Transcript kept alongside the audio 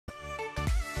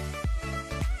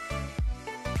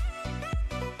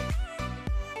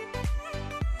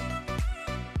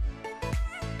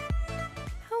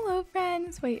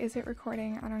Sometimes, wait, is it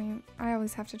recording? I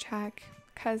always have to check,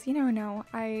 because you never know.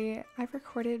 I've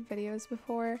recorded videos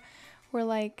before where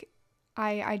like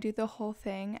I do the whole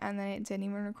thing and then it didn't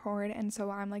even record, and so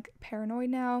I'm like paranoid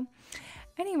now.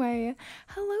 Anyway,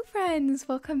 hello friends,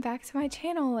 welcome back to my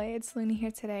channel. It's Looney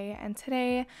here today, and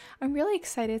today I'm really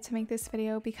excited to make this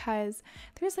video because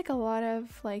there's like a lot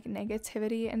of like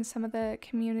negativity in some of the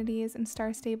communities in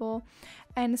Star Stable,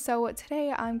 and so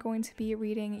today I'm going to be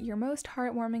reading your most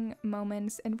heartwarming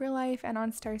moments in real life and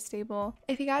on Star Stable.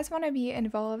 If you guys want to be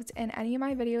involved in any of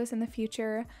my videos in the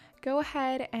future, go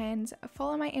ahead and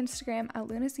follow my Instagram at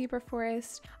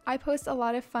LunaZebraForest. I post a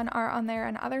lot of fun art on there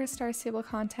and other Star Stable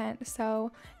content,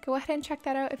 so go ahead and check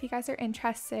that out if you guys are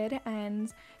interested,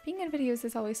 and being in videos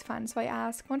is always fun, so I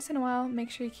ask once in a while,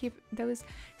 make sure you keep those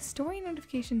story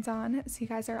notifications on so you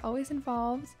guys are always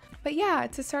involved. But yeah,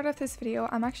 to start off this video,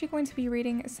 I'm actually going to be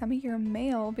reading some of your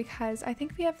mail because I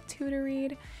think we have 2 to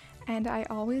read, and I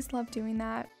always love doing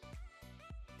that.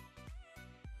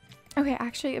 Okay,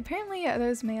 actually, apparently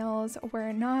those mails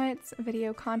were not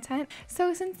video content.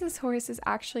 So since this horse is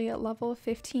actually at level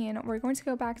 15, we're going to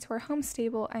go back to our home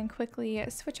stable and quickly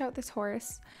switch out this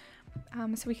horse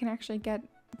so we can actually get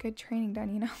good training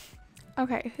done, you know?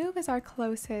 Okay, who is our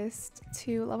closest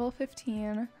to level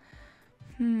 15?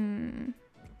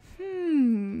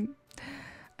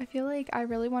 I feel like I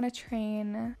really want to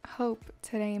train Hope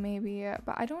today maybe,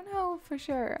 but I don't know for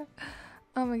sure.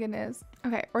 Oh my goodness.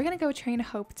 Okay, we're gonna go train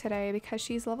Hope today because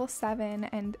she's level 7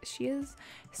 and she is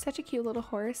such a cute little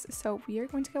horse, so we are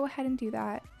going to go ahead and do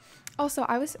that. Also,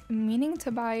 I was meaning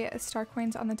to buy star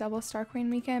coins on the double star coin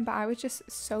weekend, but I was just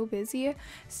so busy,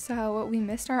 so we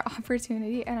missed our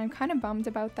opportunity, and I'm kind of bummed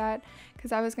about that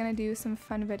because I was gonna do some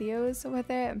fun videos with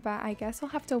it, but I guess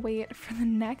we'll have to wait for the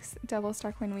next double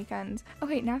star coin weekend.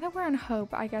 Okay, now that we're on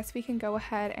Hope, I guess we can go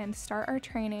ahead and start our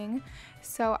training.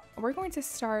 So we're going to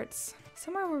start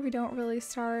somewhere where we don't really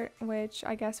start, which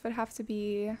I guess would have to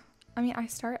be, I mean, I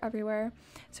start everywhere.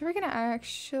 So we're gonna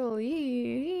actually,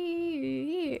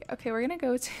 okay, we're gonna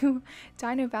go to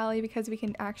Dino Valley because we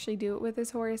can actually do it with this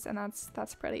horse, and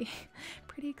that's pretty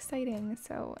exciting.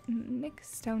 So Nick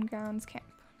Stoneground's camp.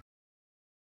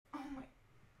 Oh my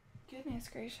goodness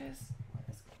gracious. What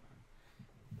is going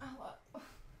on?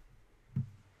 Oh,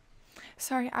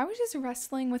 sorry, I was just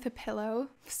wrestling with a pillow,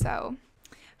 so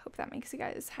hope that makes you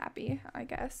guys happy, I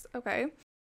guess. Okay,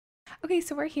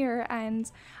 so we're here,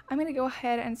 and I'm gonna go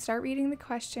ahead and start reading the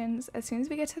questions as soon as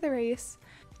we get to the race.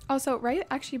 Also,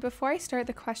 actually, before I start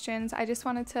the questions, I just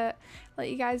wanted to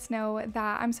let you guys know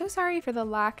that I'm so sorry for the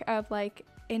lack of like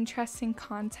interesting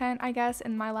content, I guess,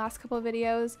 in my last couple of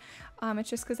videos. It's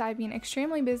just because I've been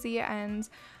extremely busy and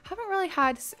haven't really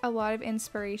had a lot of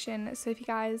inspiration. So if you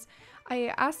guys,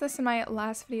 I asked this in my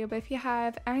last video, but if you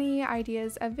have any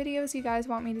ideas of videos you guys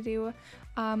want me to do,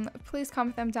 please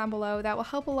comment them down below. That will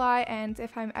help a lot, and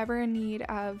if I'm ever in need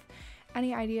of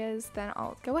any ideas, then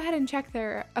I'll go ahead and check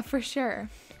there for sure.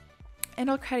 And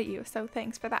I'll credit you, so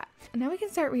thanks for that. And now we can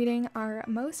start reading our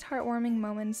most heartwarming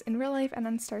moments in real life and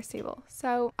on Star Stable.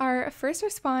 So our first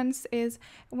response is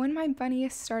when my bunny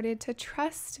started to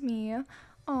trust me.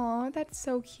 Aw, that's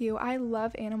so cute. I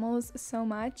love animals so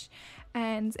much,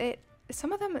 and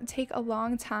some of them take a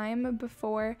long time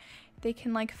before they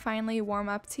can like finally warm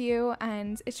up to you,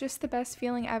 and it's just the best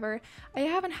feeling ever. I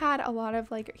haven't had a lot of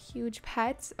like huge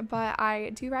pets, but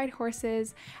I do ride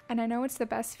horses, and I know it's the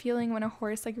best feeling when a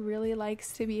horse like really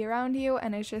likes to be around you,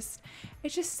 and it's just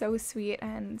so sweet.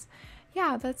 And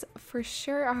yeah, that's for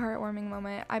sure a heartwarming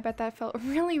moment. I bet that felt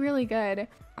really good.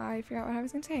 I forgot what I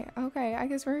was gonna say. Okay, I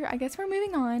guess we're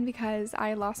moving on because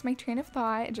I lost my train of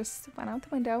thought. It just went out the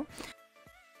window.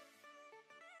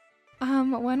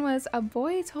 One was a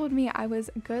boy told me I was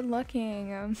good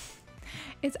looking.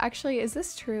 It's actually, is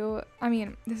this true? I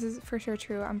mean, this is for sure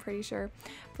true, I'm pretty sure.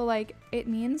 But like, it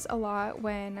means a lot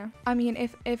when, I mean,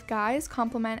 if guys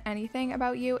compliment anything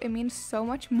about you, it means so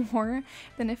much more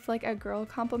than if like a girl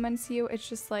compliments you. It's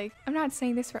just like, I'm not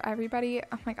saying this for everybody.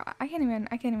 Oh my god, I can't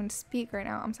even speak right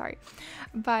now. I'm sorry.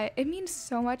 But it means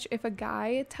so much if a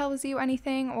guy tells you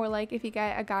anything, or like if you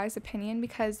get a guy's opinion,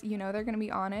 because you know they're gonna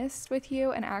be honest with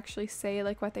you and actually say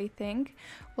like what they think.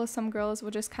 Well, some girls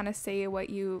will just kind of say what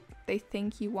they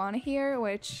think you want to hear,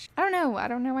 which I don't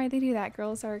know why they do that.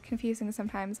 Girls are confusing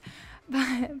sometimes,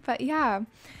 but yeah,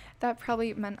 that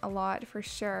probably meant a lot for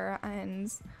sure,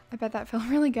 and I bet that felt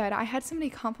really good. I had somebody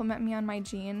compliment me on my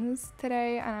jeans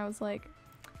today, and I was like,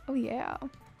 oh yeah,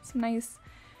 some nice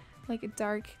like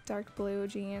dark blue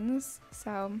jeans.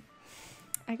 So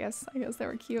I guess they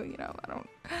were cute, you know.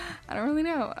 I don't really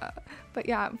know. But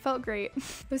yeah, it felt great. It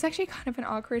was actually kind of an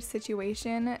awkward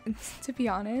situation, to be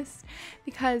honest,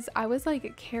 because I was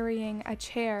like carrying a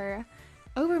chair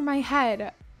over my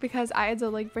head because I had to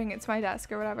like bring it to my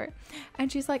desk or whatever.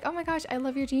 And she's like, oh my gosh, I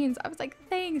love your jeans. I was like,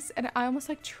 thanks. And I almost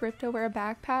like tripped over a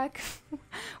backpack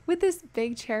with this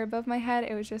big chair above my head.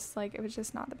 It was just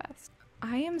not the best.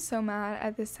 I am so mad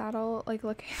at this saddle. Like,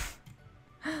 look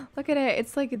at it.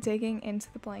 It's like digging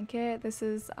into the blanket.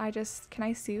 Can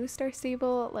I sue Star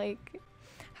Stable? Like,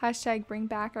 hashtag bring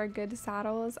back our good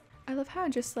saddles. I love how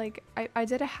just like, I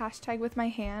did a hashtag with my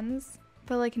hands,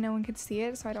 but like no one could see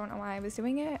it, so I don't know why I was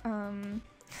doing it.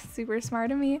 Super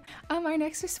smart of me. Our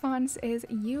next response is,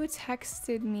 you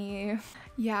texted me.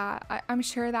 Yeah, I'm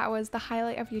sure that was the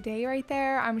highlight of your day right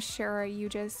there. I'm sure you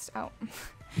just, oh,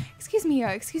 excuse me.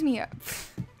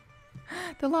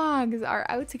 The logs are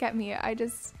out to get me.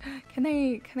 Can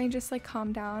they just like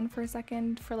calm down for a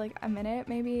second, for like a minute,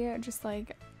 maybe just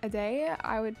like a day?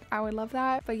 I would love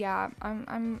that. But yeah,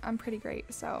 I'm pretty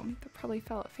great, so that probably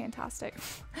felt fantastic.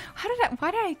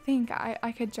 Why did I think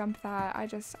I could jump that? I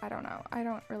don't know. I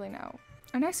don't really know.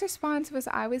 Our next response was,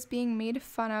 I was being made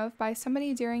fun of by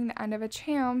somebody during the end of a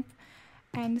champ,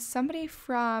 and somebody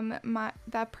from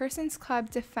that person's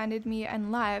club defended me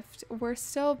and left. We're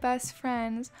still best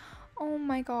friends. Oh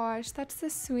my gosh, that's the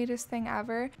sweetest thing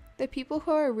ever. The people who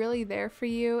are really there for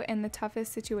you in the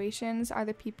toughest situations are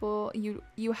the people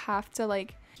you have to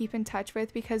like keep in touch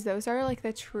with, because those are like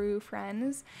the true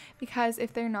friends. Because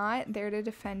if they're not there to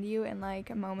defend you in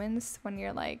like moments when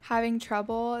you're like having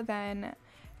trouble, then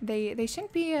they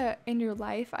shouldn't be in your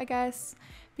life, I guess,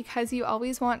 because you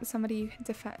always want somebody you can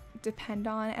depend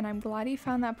on. And I'm glad you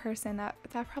found that person. That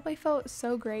probably felt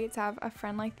so great to have a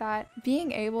friend like that.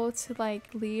 Being able to like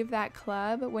leave that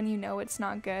club when you know it's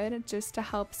not good just to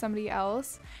help somebody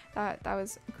else, that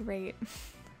was great.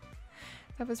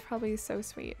 That was probably so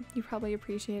sweet. You probably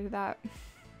appreciated that.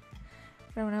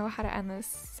 I don't know how to end this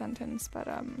sentence, but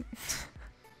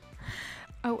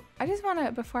oh, I just want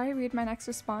to, before I read my next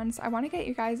response, I want to get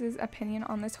you guys' opinion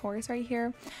on this horse right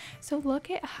here. So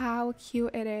look at how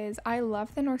cute it is. I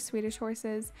love the North Swedish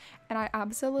horses, and I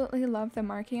absolutely love the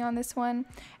marking on this one,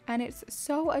 and it's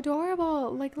so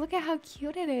adorable. Like, look at how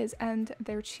cute it is, and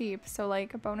they're cheap, so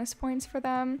like bonus points for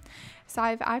them. So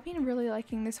I've been really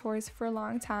liking this horse for a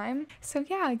long time. So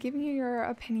yeah, give me your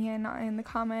opinion in the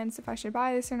comments if I should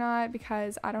buy this or not,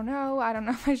 because I don't know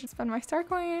if I should spend my star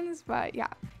coins. But yeah,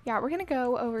 we're gonna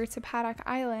go over to Paddock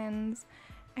Islands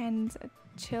and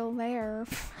chill there.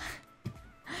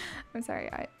 I'm sorry,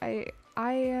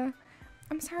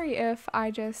 I'm sorry if I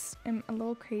just am a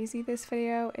little crazy this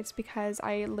video. It's because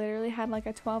I literally had like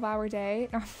a 12-hour day.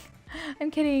 No,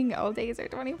 I'm kidding. All days are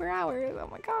 24 hours. Oh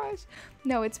my gosh.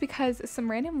 No, it's because some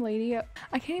random lady,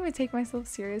 I can't even take myself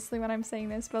seriously when I'm saying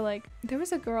this, but like there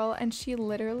was a girl and she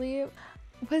literally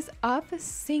was up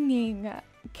singing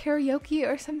karaoke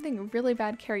or something, really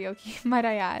bad karaoke, might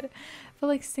I add, but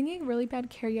like singing really bad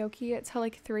karaoke till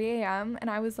like 3 a.m. and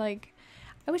I was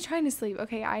trying to sleep.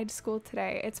 Okay, I had school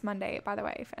today. It's Monday, by the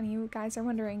way. If any of you guys are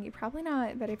wondering, you probably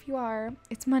not, but if you are,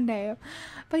 it's Monday.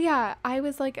 But yeah, I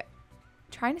was like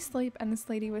trying to sleep and this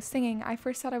lady was singing. I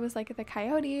first thought I was like the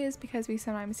coyotes because we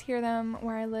sometimes hear them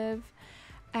where I live,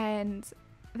 and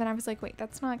then I was like, wait,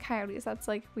 that's not coyotes, that's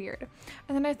like weird.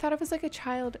 And then I thought it was like a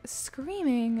child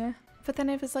screaming, but then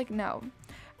it was like, no.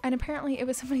 And apparently it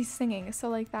was somebody singing, so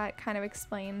like that kind of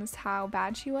explains how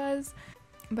bad she was.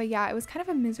 But yeah, it was kind of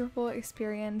a miserable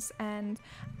experience, and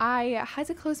I had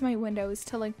to close my windows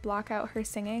to like block out her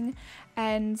singing,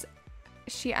 and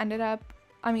she ended up,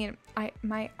 I mean, I'm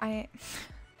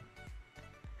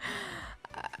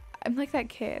like that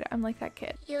kid. I'm like that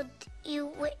kid. You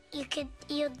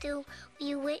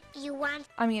want.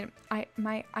 I mean,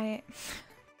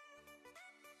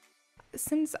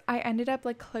 since I ended up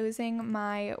like closing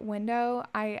my window,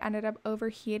 I ended up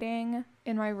overheating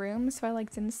in my room, so I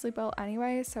like didn't sleep well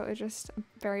anyway, so it was just a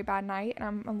very bad night, and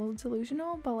I'm a little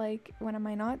delusional, but like when am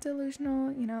I not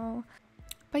delusional, you know?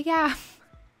 But yeah.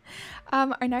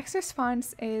 Our next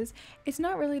response is, it's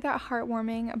not really that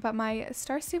heartwarming, but my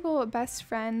Star Stable best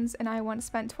friends and I once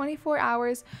spent 24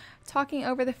 hours talking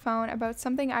over the phone about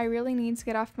something I really need to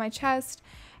get off my chest,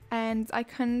 and I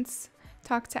couldn't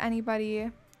talk to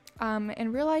anybody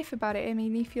in real life about it. It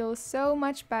made me feel so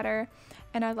much better,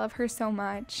 and I love her so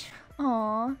much.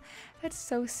 Aww, that's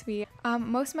so sweet.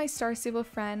 Most of my Star Stable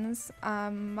friends,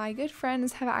 my good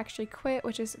friends, have actually quit,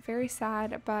 which is very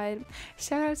sad, but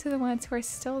shout out to the ones who are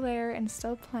still there and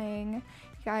still playing.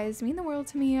 You guys mean the world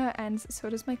to me, and so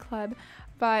does my club.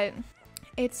 But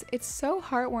it's so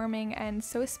heartwarming and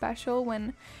so special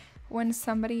when when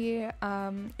somebody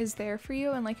is there for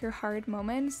you in like your hard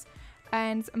moments.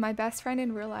 And my best friend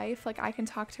in real life, like I can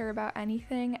talk to her about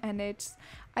anything, and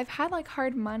I've had like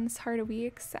hard months, hard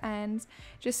weeks, and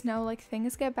just know like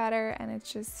things get better, and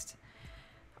it's just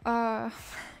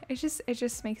it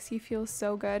just makes you feel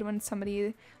so good when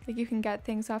somebody, like, you can get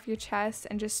things off your chest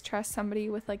and just trust somebody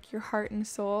with like your heart and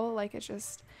soul. Like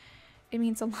it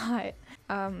means a lot.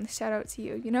 Shout out to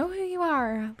you. You know who you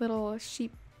are, little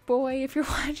sheep boy, if you're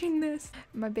watching this.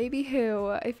 My baby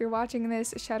who, if you're watching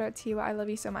this, shout out to you. I love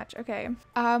you so much. Okay.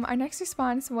 Our next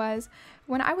response was,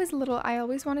 when I was little, I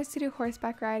always wanted to do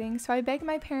horseback riding, so I begged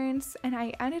my parents and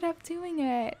I ended up doing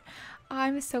it.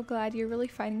 I'm so glad you're really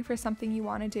fighting for something you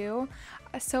want to do.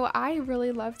 So I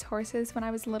really loved horses when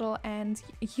I was little, and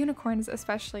unicorns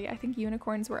especially. I think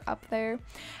unicorns were up there,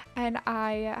 and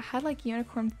I had like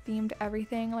unicorn themed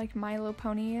everything, like My Little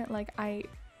Pony. Like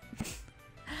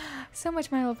so much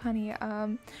My Little Pony.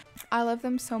 I love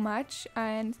them so much,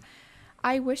 and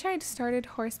I wish I'd started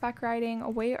horseback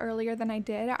riding way earlier than I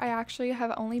did. I actually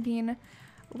have only been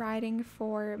riding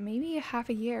for maybe half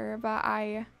a year,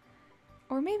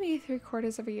 or maybe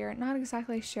 3/4 of a year, not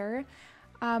exactly sure.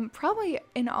 Probably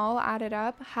in all added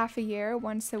up half a year,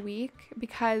 once a week,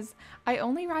 because I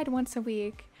only ride once a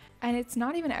week, and it's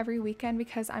not even every weekend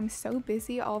because I'm so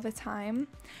busy all the time.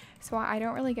 So I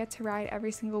don't really get to ride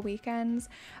every single weekend,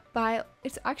 but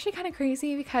it's actually kind of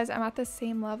crazy because I'm at the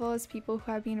same level as people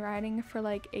who have been riding for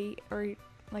like 8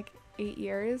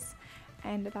 years,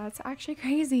 and that's actually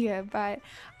crazy, but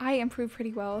I improve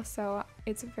pretty well, so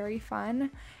it's very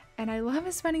fun, and I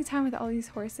love spending time with all these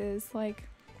horses. Like,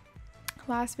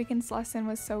 last weekend's lesson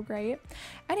was so great.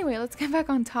 Anyway, let's get back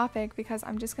on topic because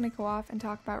I'm just gonna go off and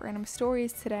talk about random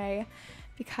stories today,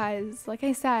 because like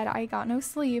I said, I got no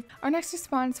sleep. Our next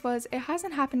response was, it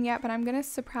hasn't happened yet, but I'm gonna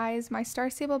surprise my Star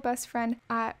Stable best friend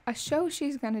at a show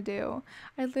she's gonna do.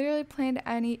 I literally planned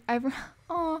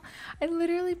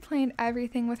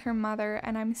everything with her mother,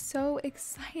 and I'm so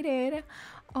excited.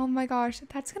 Oh my gosh,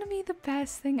 that's gonna be the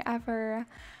best thing ever.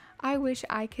 I wish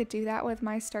I could do that with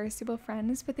my Star Stable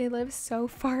friends, but they live so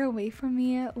far away from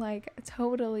me, like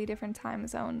totally different time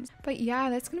zones. But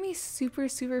yeah, that's gonna be super,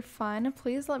 super fun.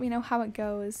 Please let me know how it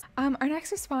goes. Our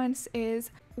next response is,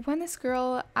 when this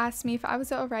girl asked me if I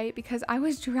was alright because I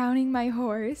was drowning my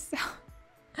horse.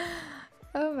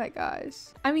 Oh my gosh.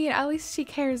 I mean, at least she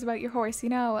cares about your horse, you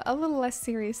know, a little less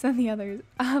serious than the others.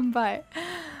 But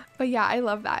yeah, I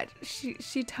love that.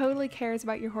 She totally cares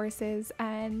about your horses,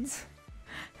 and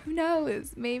who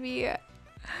knows, maybe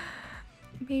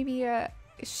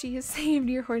she has saved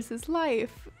your horse's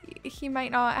life. She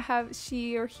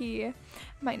or he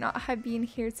might not have been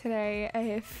here today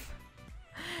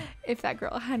if that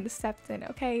girl hadn't stepped in.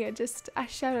 Okay, just a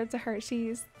shout out to her.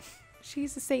 She's a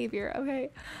savior. Okay,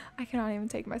 I cannot even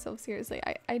take myself seriously.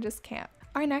 I just can't.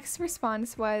 Our next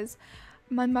response was,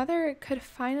 my mother could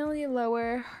finally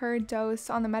lower her dose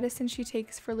on the medicine she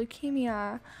takes for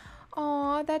leukemia.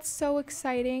 Aw, that's so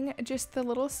exciting. Just the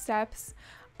little steps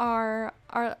are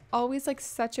always like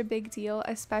such a big deal,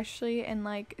 especially in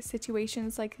like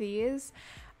situations like these,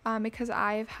 because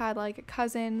I've had like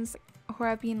cousins who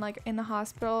have been like in the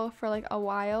hospital for like a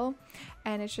while,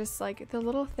 and it's just like the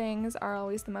little things are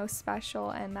always the most special,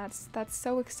 and that's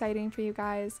so exciting for you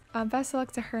guys. Best of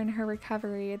luck to her in her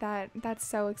recovery. That's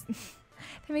so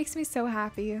that makes me so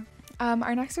happy.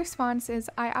 Our next response is,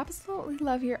 I absolutely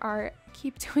love your art.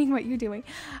 Keep doing what you're doing.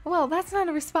 Well, that's not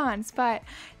a response, but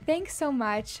thanks so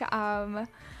much.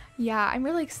 Yeah, I'm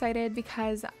really excited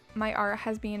because my art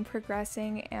has been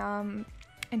progressing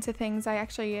into things I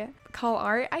actually call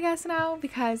art, I guess, now,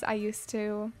 because I've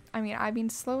been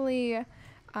slowly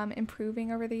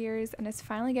improving over the years, and it's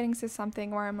finally getting to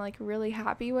something where I'm like really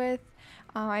happy with.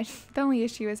 The only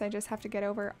issue is I just have to get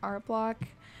over art block,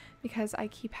 because I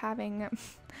keep having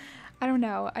I don't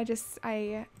know,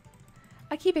 I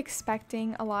keep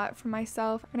expecting a lot from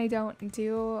myself, and I don't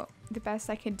do the best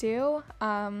I could do.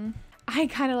 I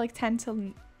kind of like tend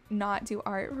to not do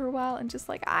art for a while and just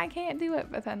like, I can't do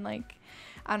it, but then like,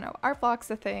 I don't know, art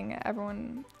block's a thing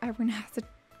everyone has to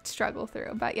struggle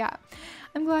through. But yeah,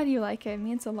 I'm glad you like it. It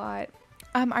means a lot.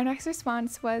 Our next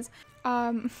response was,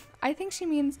 I think she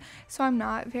means, so I'm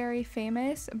not very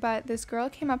famous, but this girl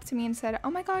came up to me and said, oh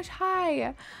my gosh,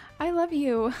 hi, I love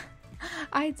you.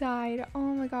 I died. Oh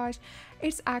my gosh.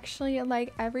 It's actually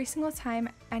like every single time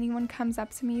anyone comes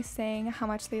up to me saying how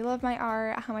much they love my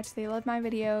art, how much they love my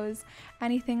videos,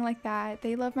 anything like that,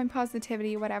 they love my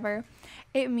positivity, whatever,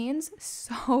 it means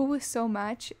so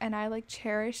much. And I like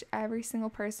cherish every single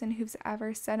person who's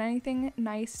ever said anything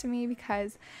nice to me,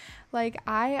 because like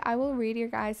I will read your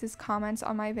guys' comments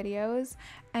on my videos,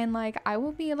 and like I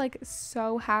will be like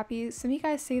so happy. Some of you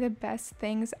guys say the best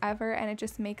things ever, and it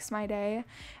just makes my day.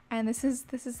 And this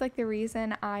is like the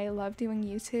reason I love doing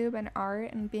YouTube and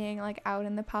art and being like out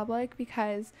in the public,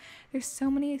 because there's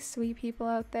so many sweet people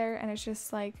out there, and it's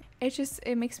just like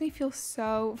it makes me feel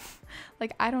so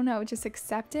like, I don't know, just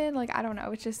accepted. Like, I don't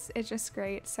know, it's just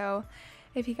great. So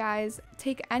if you guys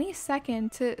take any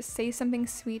second to say something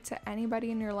sweet to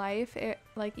anybody in your life, it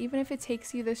like, even if it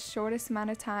takes you the shortest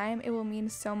amount of time, it will mean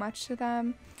so much to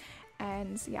them.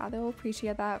 And yeah, they'll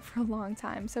appreciate that for a long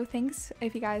time. So thanks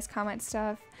if you guys comment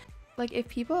stuff. Like, if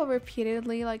people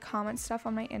repeatedly like comment stuff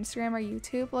on my Instagram or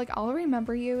YouTube, like I'll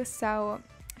remember you. So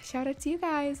shout out to you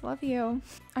guys, love you.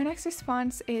 Our next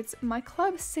response is my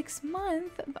club 6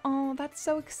 month. Oh, that's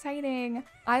so exciting.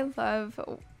 I love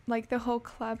like the whole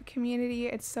club community,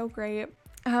 it's so great.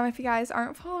 If you guys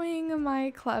aren't following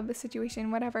my club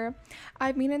situation, whatever,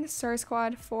 I've been in the Star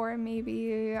Squad for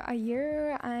maybe a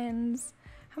year, and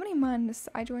how many months?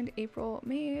 I joined April,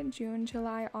 May, June,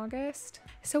 July, August.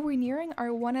 So we're nearing our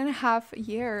 1.5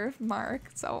 year mark.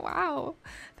 So wow,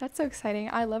 that's so exciting.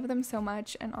 I love them so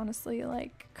much, and honestly,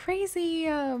 like crazy.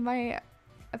 They're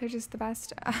just the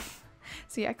best.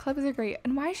 So yeah, clubs are great.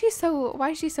 And why is she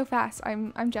so fast?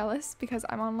 I'm jealous because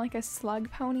I'm on like a slug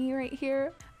pony right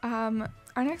here. Our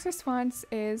next response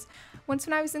is, once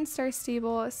when I was in Star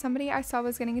Stable, somebody I saw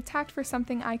was getting attacked for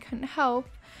something I couldn't help,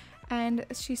 and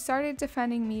she started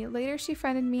defending me. Later she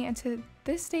friended me, and to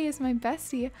this day is my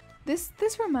bestie. This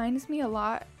reminds me a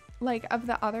lot like of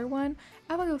the other one,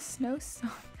 Abigail Snowstone,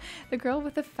 the girl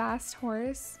with the fast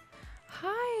horse.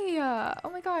 Hi, oh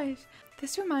my gosh.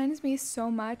 This reminds me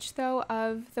so much though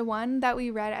of the one that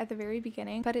we read at the very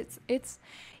beginning, but it's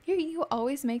you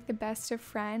always make the best of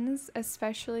friends,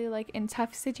 especially like in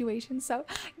tough situations. So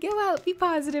go out, be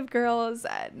positive, girls.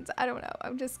 And I don't know,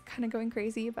 I'm just kind of going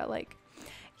crazy, but like,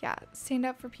 yeah, stand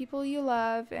up for people you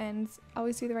love and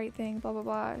always do the right thing, blah blah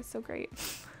blah. It's so great.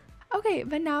 Okay,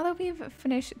 but now that we've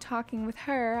finished talking with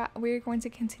her, we're going to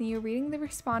continue reading the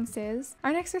responses.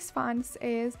 Our next response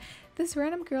is, this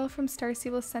random girl from Star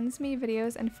Stable sends me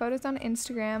videos and photos on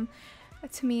Instagram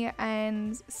to me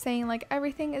and saying like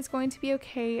everything is going to be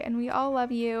okay and we all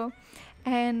love you.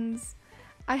 And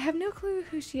I have no clue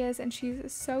who she is, and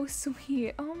she's so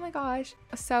sweet. Oh my gosh.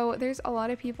 So there's a lot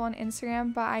of people on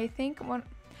Instagram, but I think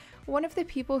one of the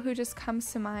people who just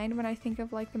comes to mind when I think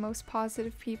of like the most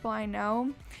positive people I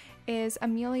know is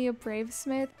Amelia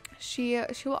Bravesmith. She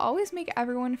will always make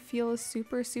everyone feel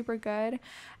super good,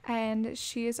 and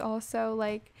she is also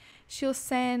like, she'll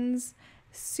send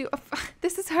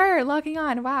this is her logging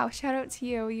on. Wow, shout out to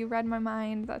you, you read my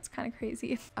mind. That's kind of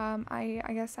crazy. I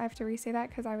guess I have to re-say that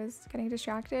because I was getting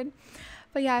distracted.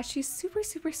 But yeah, she's super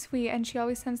sweet, and she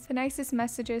always sends the nicest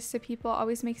messages to people,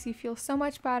 always makes you feel so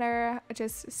much better.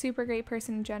 Just super great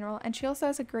person in general. And she also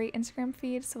has a great Instagram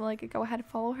feed, so like go ahead and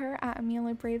follow her at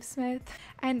Amelia Bravesmith.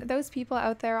 And those people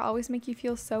out there always make you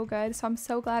feel so good. So I'm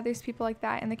so glad there's people like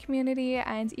that in the community,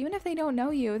 and even if they don't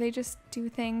know you, they just do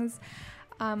things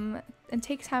and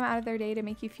take time out of their day to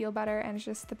make you feel better, and it's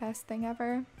just the best thing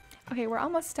ever. Okay, we're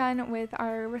almost done with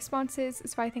our responses,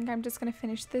 so I think I'm just gonna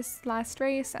finish this last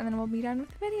race and then we'll be done with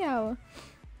the video.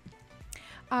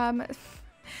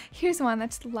 Here's one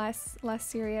that's less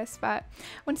serious, but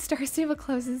when Star Stable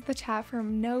closes the chat for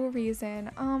no reason,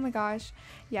 oh my gosh,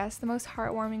 yes, the most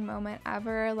heartwarming moment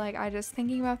ever. Like, I just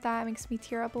thinking about that makes me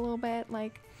tear up a little bit.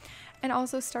 Like, and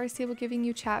also Star Stable giving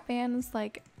you chat bans,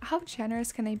 like how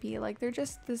generous can they be? Like, they're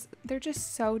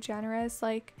just so generous.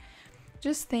 Like,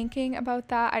 just thinking about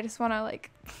that, I just want to like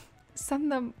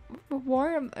send them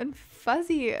warm and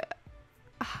fuzzy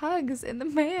hugs in the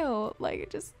mail.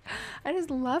 Like, I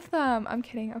just love them. I'm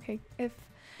kidding. Okay, if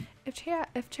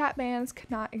chat bans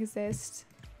could not exist,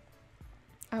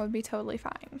 I would be totally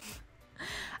fine.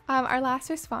 Our last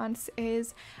response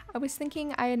is, I was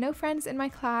thinking I had no friends in my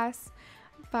class,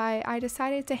 but I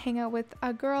decided to hang out with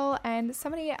a girl, and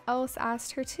somebody else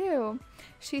asked her too.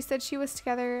 She said she was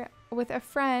together with a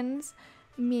friend,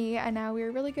 me, and now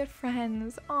we're really good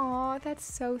friends. Aw, that's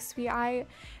so sweet.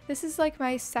 This is like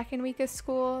my second week of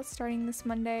school, starting this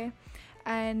Monday,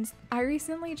 and I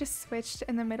recently just switched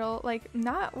in the middle, like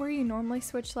not where you normally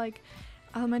switch, like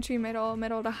elementary,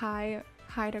 middle to high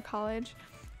to college.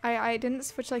 I didn't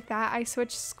switch like that. I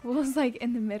switched schools like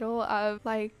in the middle of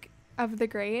like of the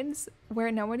grades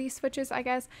where nobody switches, I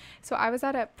guess. So I was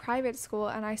at a private school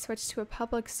and I switched to a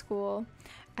public school,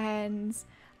 and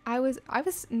I was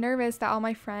nervous that all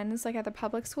my friends like at the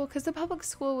public school, because the public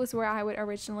school was where I would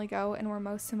originally go and where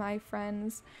most of my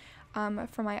friends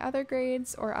from my other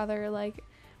grades or other like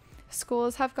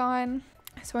schools have gone.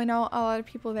 So I know a lot of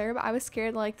people there, but I was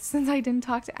scared, like, since I didn't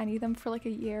talk to any of them for like a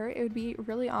year, it would be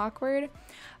really awkward.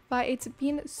 But it's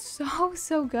been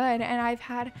so good, and I've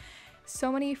had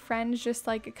so many friends just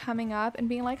like coming up and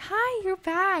being like, hi, you're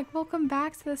back, welcome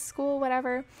back to the school,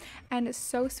 whatever. And it's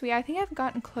so sweet. I think I've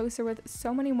gotten closer with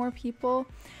so many more people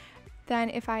than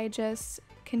if I just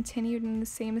continued in the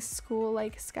same school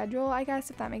like schedule, I guess,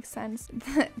 if that makes sense.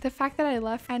 The fact that I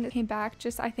left and came back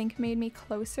just, I think, made me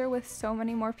closer with so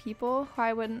many more people who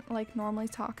I wouldn't like normally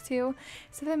talk to.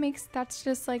 So that's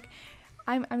just like,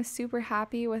 I'm super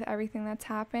happy with everything that's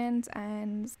happened,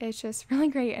 and it's just really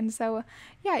great. And so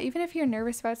yeah, even if you're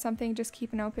nervous about something, just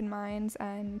keep an open mind,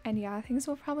 and yeah, things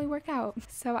will probably work out.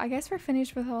 So I guess we're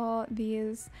finished with all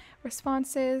these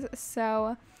responses,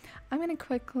 so I'm gonna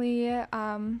quickly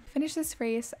finish this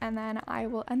race and then I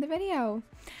will end the video.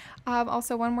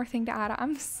 Also, one more thing to add,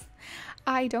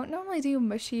 I don't normally do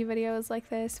mushy videos like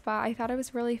this, but I thought it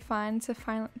was really fun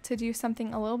to do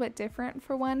something a little bit different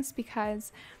for once,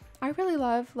 because I really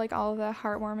love like all the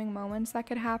heartwarming moments that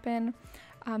could happen,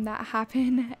 that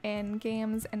happen in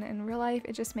games and in real life.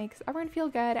 It just makes everyone feel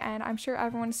good, and I'm sure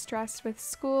everyone's stressed with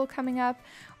school coming up,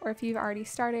 or if you've already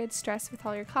started, stressed with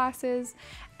all your classes,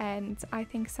 and I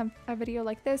think a video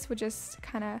like this would just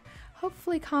kind of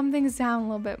hopefully calm things down a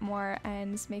little bit more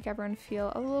and make everyone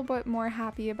feel a little bit more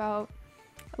happy about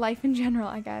life in general,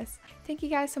 I guess. Thank you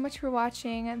guys so much for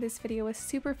watching. This video was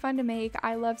super fun to make.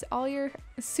 I loved all your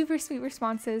super sweet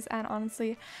responses, and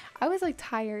honestly, I was like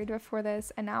tired before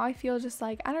this, and now I feel just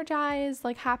like energized,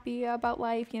 like happy about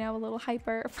life, you know, a little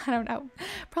hyper. I don't know,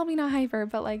 probably not hyper,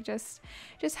 but like just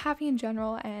happy in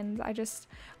general, and I just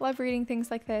love reading things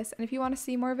like this. And if you want to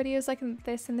see more videos like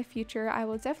this in the future, I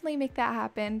will definitely make that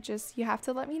happen. Just you have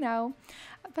to let me know.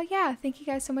 But yeah, thank you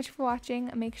guys so much for watching.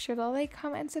 Make sure to like,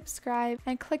 comment, and subscribe,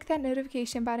 and click that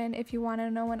notification button if you want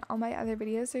to know when all my other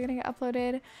videos are going to get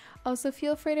uploaded. Also,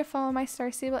 feel free to follow my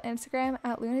Star Stable Instagram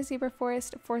at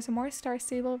LunaZebraForest for some more Star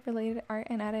Stable related art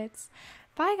and edits.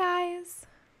 Bye guys!